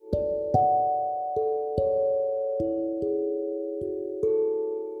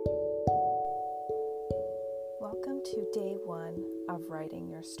writing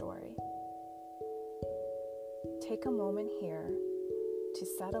your story. Take a moment here to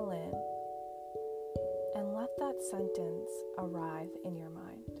settle in and let that sentence arrive in your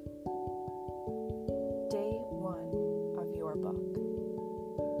mind. Day 1 of your book.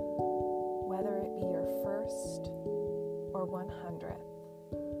 Whether it be your first or 100th,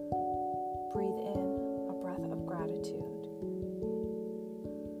 breathe in a breath of gratitude.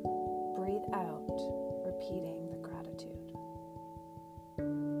 Breathe out, repeating the gratitude.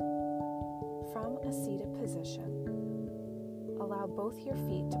 From a seated position, allow both your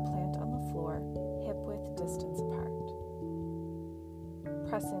feet to plant on the floor, hip-width distance apart.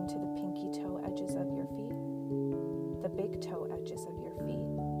 Press into the pinky toe edges of your feet, the big toe edges of your feet,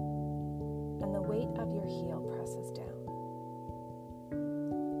 and the weight of your heel presses down.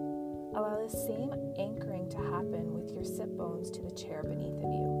 Allow the same anchoring to happen with your sit bones to the chair beneath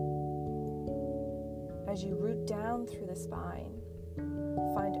of you. As you root down through the spine,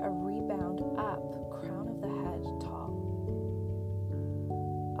 find a rebound up, crown of the head tall.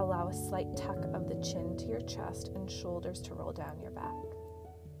 Allow a slight tuck of the chin to your chest and shoulders to roll down your back.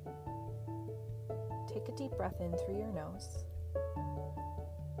 Take a deep breath in through your nose.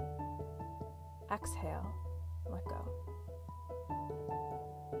 Exhale, let go.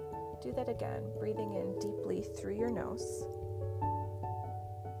 Do that again, breathing in deeply through your nose,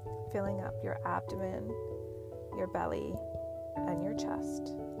 filling up your abdomen, your belly, and your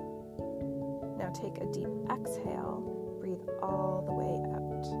chest. Now take a deep exhale, breathe all the way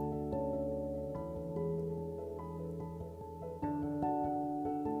out.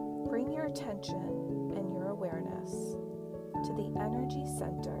 Bring your attention and your awareness to the energy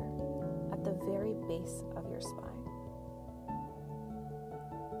center at the very base of your spine.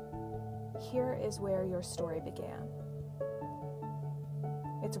 Here is where your story began.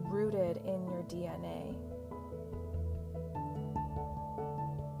 It's rooted in your DNA.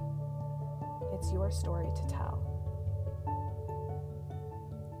 It's your story to tell.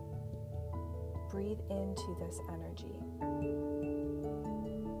 Breathe into this energy.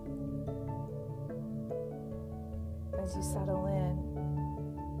 As you settle in,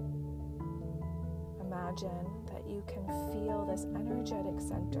 imagine that you can feel this energetic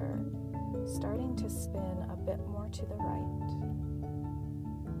center starting to spin a bit more to the right,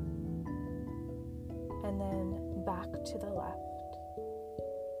 and then back to the left.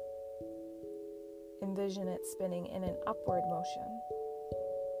 Envision it spinning in an upward motion.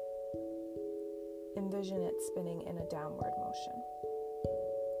 Envision it spinning in a downward motion.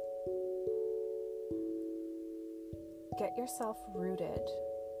 Get yourself rooted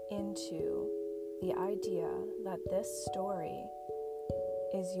into the idea that this story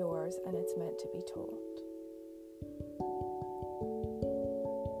is yours and it's meant to be told.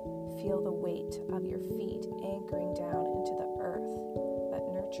 Feel the weight of your feet anchoring down into the earth that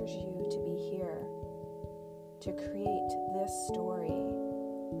nurtures you to be here, to create this story.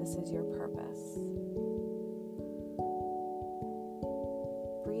 This is your purpose.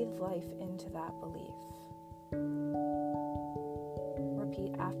 Breathe life into that belief.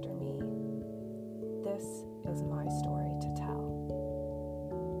 Repeat after me. This is my story to tell.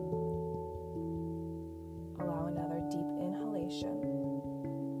 Allow another deep inhalation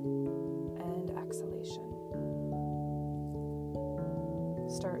and exhalation.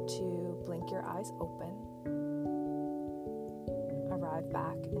 Start to blink your eyes open. Arrive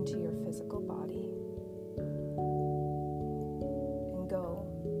back into your physical body. And go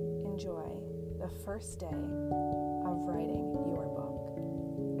enjoy the first day of writing your book.